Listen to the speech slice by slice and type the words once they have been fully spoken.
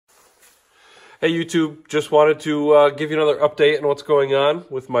Hey YouTube, just wanted to give you another update on what's going on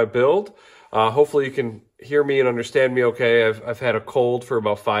with my build. Hopefully you can hear me and understand me okay. I've had a cold for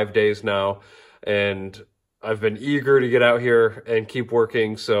about 5 days now, and I've been eager to get out here and keep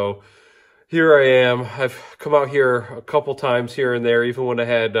working, so here I am. I've come out here a couple times here and there, even when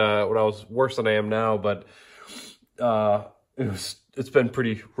I was worse than I am now, but it's been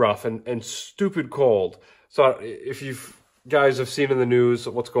pretty rough and stupid cold. So if you guys have seen in the news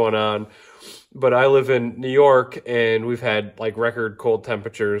what's going on, but I live in New York and we've had like record cold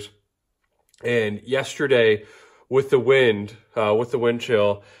temperatures. And yesterday with the wind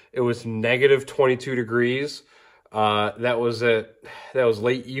chill, it was negative 22 degrees. That was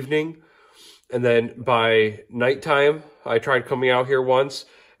late evening. And then by nighttime, I tried coming out here once.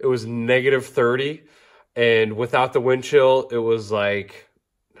 It was negative 30. And without the wind chill, it was like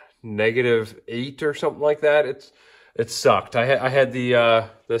negative 8 or something like that. It sucked. I had the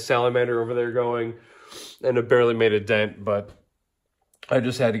salamander over there going, and it barely made a dent, but I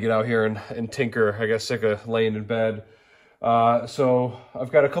just had to get out here and tinker. I got sick of laying in bed. So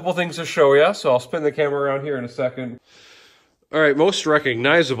I've got a couple things to show you, so I'll spin the camera around here in a second. All right, most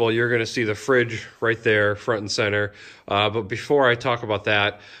recognizable, you're going to see the fridge right there, front and center. But before I talk about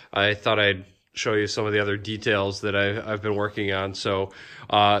that, I thought I'd show you some of the other details that I've been working on. So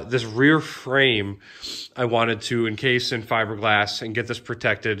this rear frame, I wanted to encase in fiberglass and get this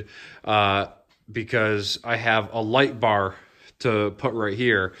protected because I have a light bar to put right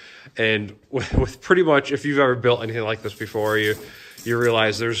here. And with pretty much, if you've ever built anything like this before, you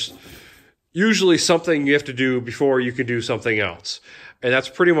realize there's usually something you have to do before you can do something else. And that's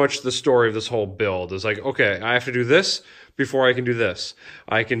pretty much the story of this whole build. Is like, okay, I have to do this before I can do this.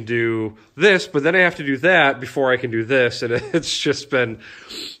 I can do this, but then I have to do that before I can do this. And it's just been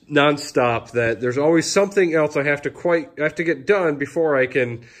nonstop that there's always something else I have to get done before I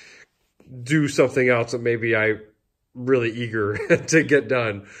can do something else that maybe I'm really eager to get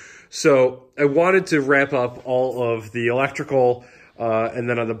done. So I wanted to wrap up all of the electrical, and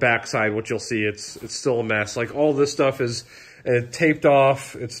then on the back side, what you'll see, it's still a mess. Like all this stuff is taped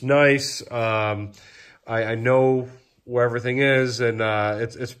off. It's nice. I know where everything is, and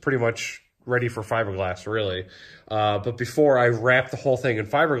it's pretty much ready for fiberglass, really. But before I wrap the whole thing in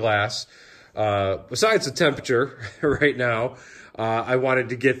fiberglass, besides the temperature right now, I wanted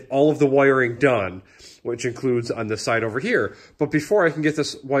to get all of the wiring done, which includes on this side over here. But before I can get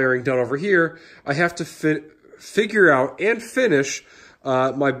this wiring done over here, I have to figure out and finish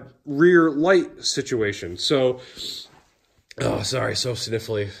my rear light situation. So, oh, sorry, so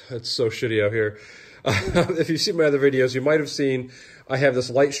sniffly. It's so shitty out here. If you see my other videos, you might have seen I have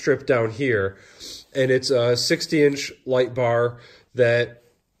this light strip down here, and it's a 60-inch light bar that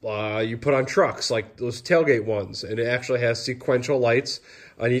you put on trucks, like those tailgate ones, and it actually has sequential lights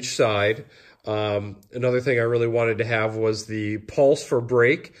on each side. Another thing I really wanted to have was the pulse for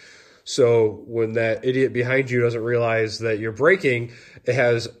brake. So when that idiot behind you doesn't realize that you're braking, it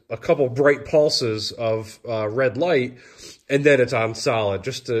has a couple bright pulses of red light, and then it's on solid.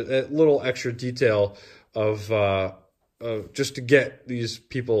 Just a little extra detail of just to get these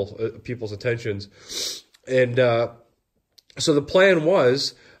people's attentions. And so the plan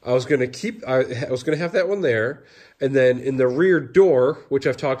was I was going to have that one there, and then in the rear door, which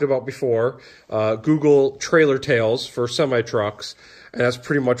I've talked about before, Google trailer tails for semi trucks. And that's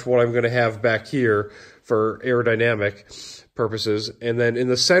pretty much what I'm going to have back here for aerodynamic purposes. And then in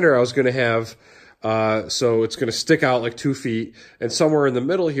the center, I was going to have, so it's going to stick out like 2 feet. And somewhere in the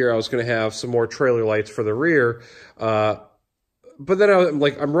middle here, I was going to have some more trailer lights for the rear. But then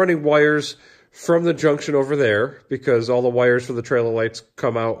I'm running wires from the junction over there because all the wires for the trailer lights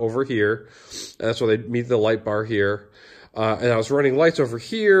come out over here. And that's why they meet the light bar here. And I was running lights over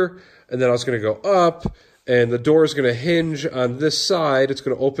here, and then I was going to go up. And the door is going to hinge on this side. It's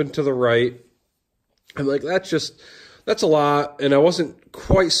going to open to the right. I'm like, that's a lot. And I wasn't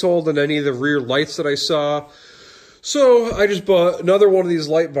quite sold on any of the rear lights that I saw. So I just bought another one of these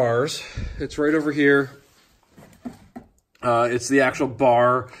light bars. It's right over here. It's the actual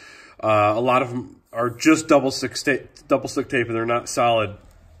bar. A lot of them are just double stick tape, and they're not solid.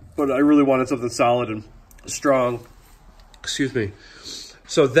 But I really wanted something solid and strong. Excuse me.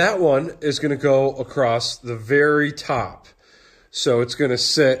 So that one is going to go across the very top. So it's going to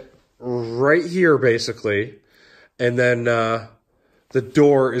sit right here, basically. And then the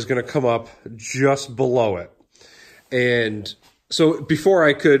door is going to come up just below it. And so before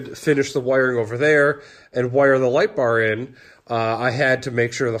I could finish the wiring over there and wire the light bar in, I had to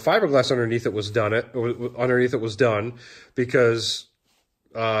make sure the fiberglass underneath it was done, because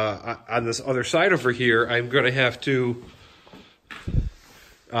on this other side over here, I'm going to have to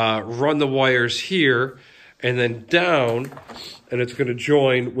run the wires here and then down, and it's going to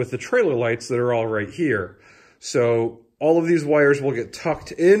join with the trailer lights that are all right here. So all of these wires will get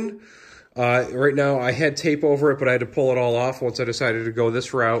tucked in. Right now I had tape over it, but I had to pull it all off once I decided to go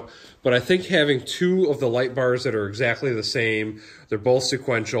this route. But I think having two of the light bars that are exactly the same, they're both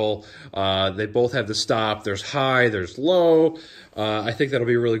sequential, they both have the stop, there's high, there's low, I think that'll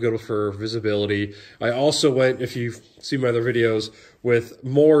be really good for visibility. I also went, if you've seen my other videos, with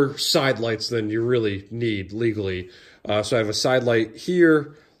more side lights than you really need legally. So I have a side light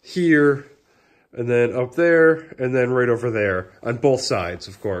here, here, and then up there, and then right over there, on both sides,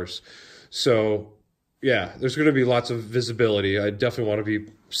 of course. So, yeah, there's going to be lots of visibility. I definitely want to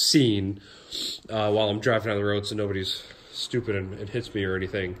be seen while I'm driving down the road so nobody's stupid and hits me or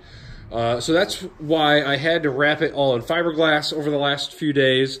anything. So that's why I had to wrap it all in fiberglass over the last few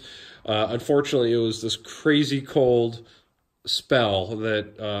days. Unfortunately, it was this crazy cold spell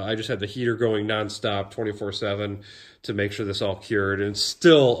that I just had the heater going nonstop 24/7 to make sure this all cured, and it's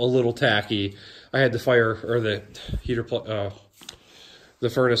still a little tacky. I had the the heater the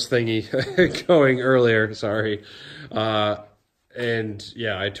furnace thingy going earlier, sorry. And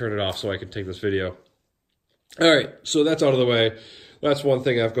yeah, I turned it off so I could take this video. All right, so that's out of the way. That's one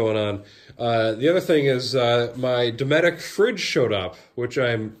thing I have going on. The other thing is my Dometic fridge showed up, which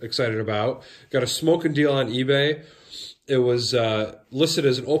I'm excited about. Got a smoking deal on eBay. It was listed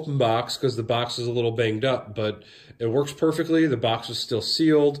as an open box because the box is a little banged up, but it works perfectly. The box is still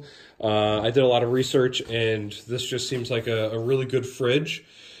sealed. I did a lot of research, and this just seems like a really good fridge.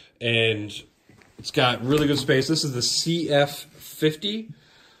 And it's got really good space. This is the CF50,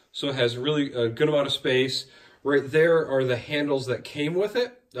 so it has really a good amount of space. Right there are the handles that came with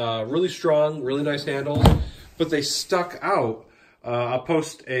it. Really strong, really nice handles, but they stuck out. I'll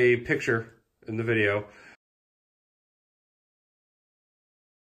post a picture in the video.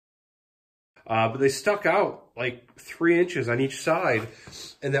 But they stuck out like 3 inches on each side,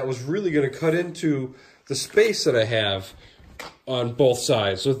 and that was really going to cut into the space that I have on both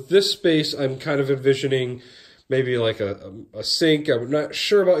sides. So this space, I'm kind of envisioning maybe like a sink. I'm not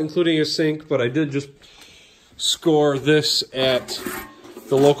sure about including a sink, but I did just score this at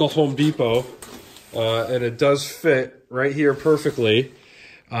the local Home Depot, and it does fit right here perfectly.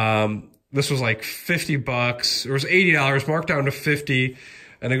 This was like 50 bucks. It was $80, marked down to 50.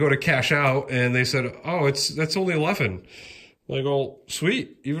 And I go to cash out, and they said, "Oh, that's only 11." I go,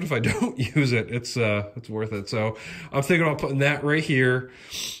 "Sweet. Even if I don't use it, it's worth it." So I'm thinking about putting that right here.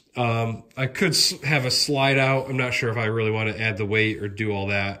 I could have a slide out. I'm not sure if I really want to add the weight or do all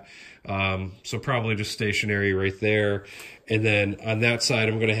that. So probably just stationary right there. And then on that side,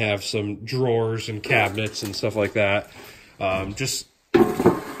 I'm going to have some drawers and cabinets and stuff like that. Just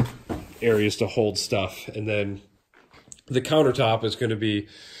areas to hold stuff. And then the countertop is going to be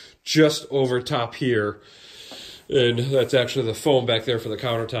just over top here, and that's actually the foam back there for the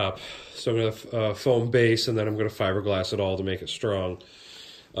countertop. So I'm going to have foam base, and then I'm going to fiberglass it all to make it strong.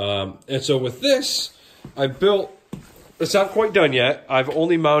 And so with this, I built, it's not quite done yet. I've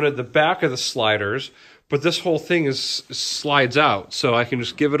only mounted the back of the sliders, but this whole thing slides out, so I can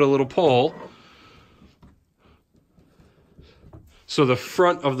just give it a little pull. So the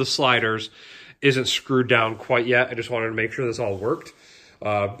front of the sliders isn't screwed down quite yet. I just wanted to make sure this all worked.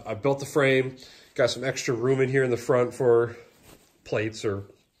 I built the frame, got some extra room in here in the front for plates or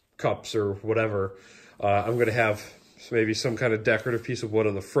cups or whatever. I'm going to have maybe some kind of decorative piece of wood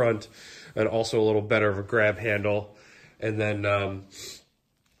on the front, and also a little better of a grab handle. And then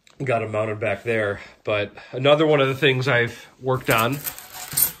got it mounted back there. But another one of the things I've worked on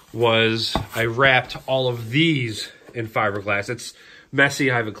was I wrapped all of these in fiberglass. It's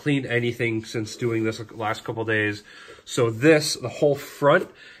messy. I haven't cleaned anything since doing this the last couple days. So this, the whole front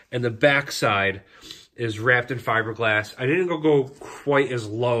and the back side is wrapped in fiberglass. I didn't go quite as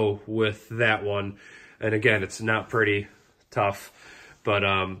low with that one. And again, it's not pretty tough, but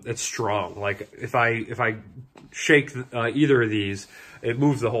it's strong. Like if I shake either of these, it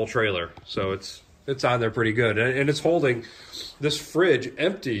moves the whole trailer. So it's on there pretty good. And it's holding this fridge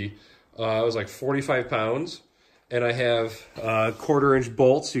empty. It was like 45 pounds. And I have 1/4-inch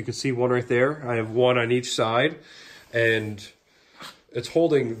bolts. You can see one right there. I have one on each side. And it's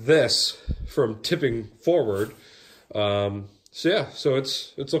holding this from tipping forward. So yeah, so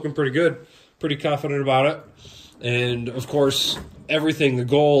it's looking pretty good. Pretty confident about it. And of course, everything, the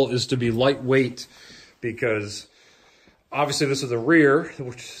goal is to be lightweight, because obviously this is the rear,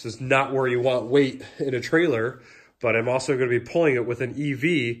 which is not where you want weight in a trailer, but I'm also going to be pulling it with an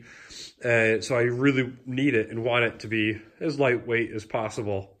EV. So I really need it and want it to be as lightweight as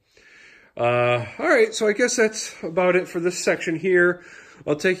possible. All right, so I guess that's about it for this section here.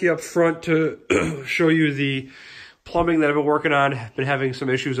 I'll take you up front to show you the plumbing that I've been working on. I've been having some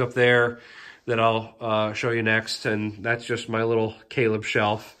issues up there that I'll show you next, and that's just my little Caleb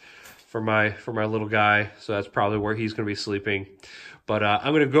shelf for my little guy. So that's probably where he's going to be sleeping. But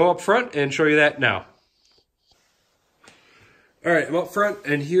I'm going to go up front and show you that now. All right, I'm up front,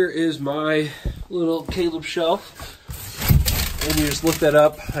 and here is my little Caleb shelf. And you just lift that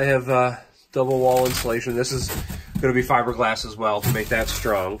up. I have double wall insulation. This is going to be fiberglass as well to make that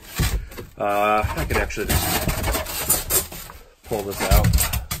strong. I can actually just pull this out.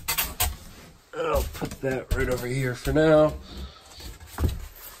 I'll put that right over here for now.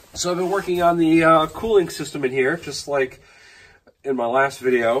 So I've been working on the cooling system in here, just like in my last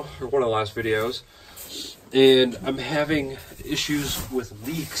video, or one of the last videos. And I'm having issues with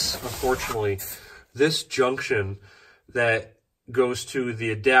leaks, unfortunately. This junction that goes to the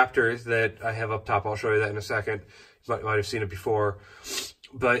adapter that I have up top, I'll show you that in a second. You might have seen it before.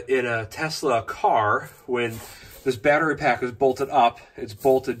 But in a Tesla car, when this battery pack is bolted up, it's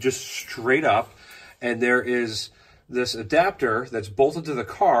bolted just straight up, and there is this adapter that's bolted to the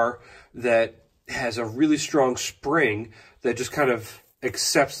car that has a really strong spring that just kind of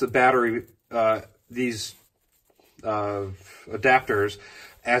accepts the battery, these adapters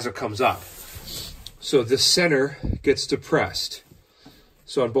as it comes up. So this center gets depressed.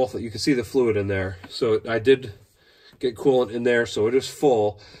 So on both, you can see the fluid in there. So I did get coolant in there, so it is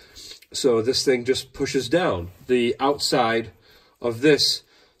full. So this thing just pushes down. The outside of this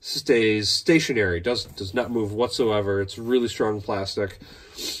stays stationary, does not move whatsoever. It's really strong plastic.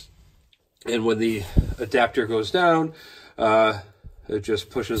 And when the adapter goes down, it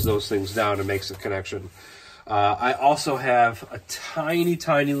just pushes those things down and makes a connection. I also have a tiny,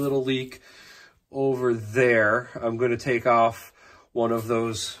 tiny little leak over there. I'm going to take off one of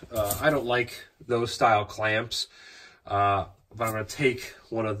those. I don't like those style clamps, but I'm going to take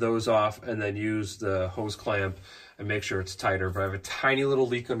one of those off and then use the hose clamp and make sure it's tighter. But I have a tiny little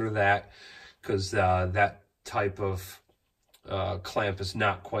leak under that because that type of clamp is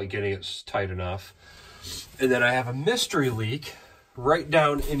not quite getting it tight enough. And then I have a mystery leak right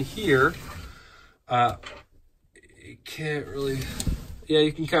down in here. You can't really, yeah,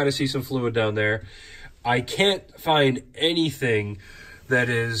 you can kind of see some fluid down there. I can't find anything that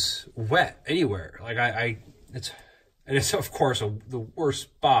is wet anywhere. Like it's of course the worst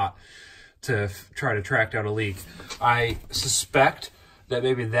spot to try to track down a leak. I suspect that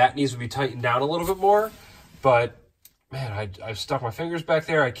maybe that needs to be tightened down a little bit more, but man, I've stuck my fingers back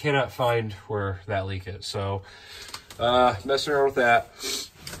there. I cannot find where that leak is. So messing around with that.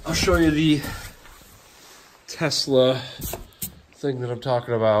 I'll show you the Tesla thing that I'm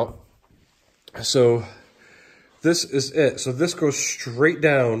talking about. So this is it. So this goes straight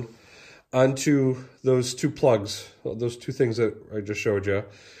down onto those two plugs, those two things that I just showed you.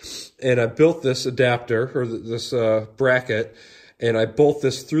 And I built this adapter, or this bracket, and I bolt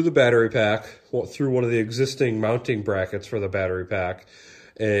this through the battery pack, through one of the existing mounting brackets for the battery pack.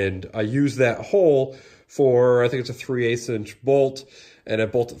 And I use that hole for, I think it's a 3/8 inch bolt, and I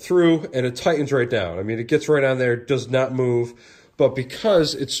bolt it through, and it tightens right down. I mean, it gets right on there, does not move, but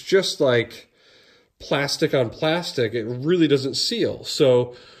because it's just like plastic on plastic, it really doesn't seal.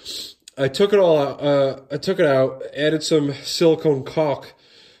 So I took it all out, added some silicone caulk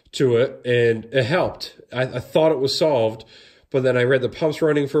to it, and it helped. I thought it was solved, but then I read the pumps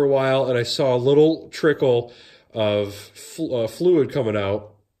running for a while, and I saw a little trickle of fluid coming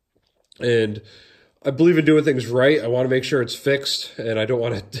out, and I believe in doing things right. I want to make sure it's fixed, and I don't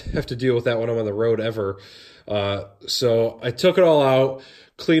want to have to deal with that when I'm on the road ever. So I took it all out,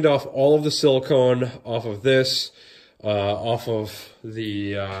 cleaned off all of the silicone off of this, off of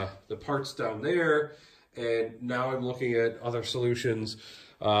the parts down there, and now I'm looking at other solutions.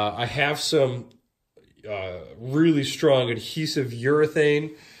 I have some really strong adhesive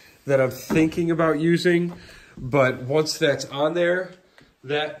urethane that I'm thinking about using, but once that's on there,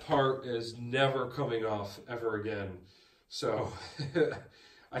 that part is never coming off ever again. So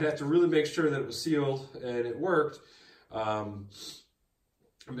I'd have to really make sure that it was sealed and it worked. The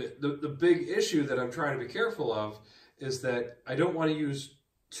big issue that I'm trying to be careful of is that I don't want to use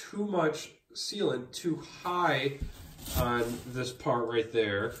too much sealant too high on this part right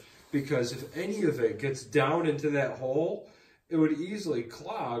there, because if any of it gets down into that hole, it would easily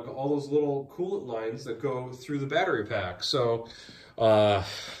clog all those little coolant lines that go through the battery pack. So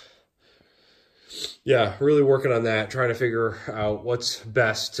yeah, really working on that, trying to figure out what's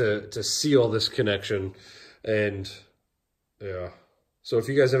best to seal this connection. And yeah, so if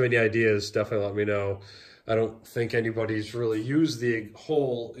you guys have any ideas, definitely let me know. I don't think anybody's really used the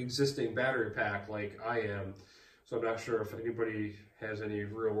whole existing battery pack like I am, so I'm not sure if anybody has any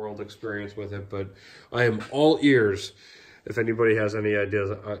real world experience with it, but I am all ears if anybody has any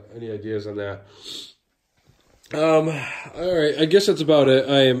ideas on that. All right, I guess that's about it.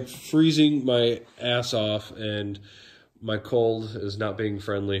 I am freezing my ass off, and my cold is not being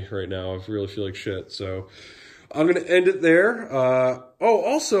friendly right now. I really feel like shit, so I'm going to end it there.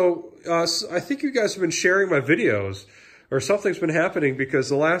 Also, I think you guys have been sharing my videos, or something's been happening, because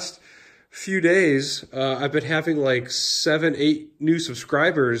the last few days, I've been having like 7, 8 new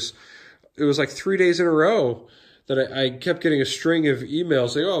subscribers. It was like 3 days in a row that I kept getting a string of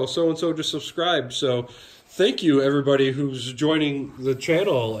emails saying, oh, so-and-so just subscribed. So thank you, everybody who's joining the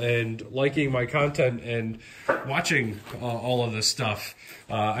channel and liking my content and watching all of this stuff.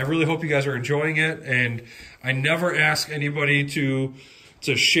 I really hope you guys are enjoying it, and I never ask anybody to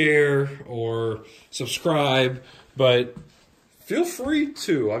share or subscribe, but feel free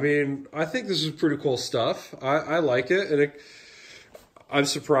to. I mean, I think this is pretty cool stuff. I like it, and I'm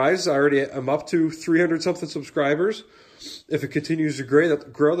surprised. I'm up to 300-something subscribers. If it continues to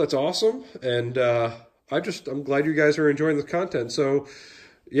grow, that's awesome. And I'm glad you guys are enjoying the content. So,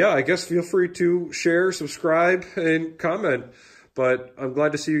 yeah, I guess feel free to share, subscribe, and comment. But I'm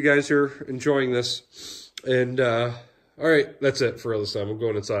glad to see you guys are enjoying this. And all right, that's it for this time. I'm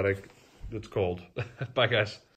going inside. It's cold. Bye, guys.